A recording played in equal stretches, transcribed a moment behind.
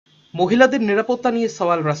মহিলাদের নিরাপত্তা নিয়ে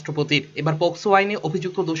সওয়াল রাষ্ট্রপতির। এবার পক্সো আইনে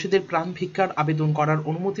অভিযুক্ত দোষীদের প্রাণ ভিক্ষার আবেদন করার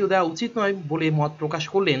অনুমতিও দেওয়া উচিত নয় বলে মত প্রকাশ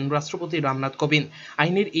করলেন রাষ্ট্রপতি রামনাথ কোবিন্দ।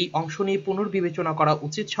 আইনের এই অংশ নিয়ে পুনর্বিবেচনা করা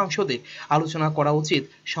উচিত সংসদে, আলোচনা করা উচিত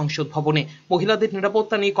সংসদ ভবনে। মহিলাদের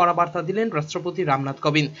নিরাপত্তা নিয়ে কড়া বার্তা দিলেন রাষ্ট্রপতি রামনাথ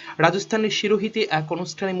কোবিন্দ। রাজস্থানের সিরোহিতে এক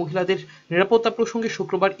অনুষ্ঠানে মহিলাদের নিরাপত্তা প্রসঙ্গে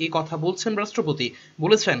শুক্রবার এই কথা বলছেন রাষ্ট্রপতি।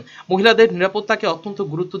 বলেছেন, মহিলাদের নিরাপত্তাকে অত্যন্ত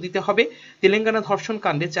গুরুত্ব দিতে হবে। তেলেঙ্গানা ধর্ষণ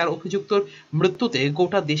কাণ্ডে 4 অভিযুক্তর মৃত্যুতে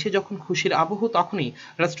গোটা দেশে যখন খুশির আবহ, তখনই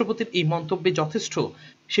রাষ্ট্রপতির এই মন্তব্যে যথেষ্ট।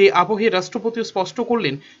 সেই আবহে রাষ্ট্রপতিও স্পষ্ট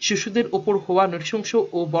করলেন, শিশুদের ওপর হওয়া নৃশংস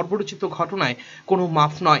ও বর্বরোচিত ঘটনায় কোনো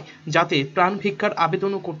মাফ নয়। যাতে প্রাণ ভিক্ষার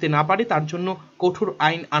আবেদনও করতে না পারে তার জন্য কঠোর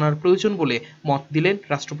আইন আনার প্রয়োজন বলে মত দিলেন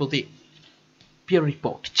রাষ্ট্রপতি। ব্যুরো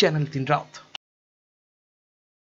রিপোর্ট, চ্যানেল 3 রাত।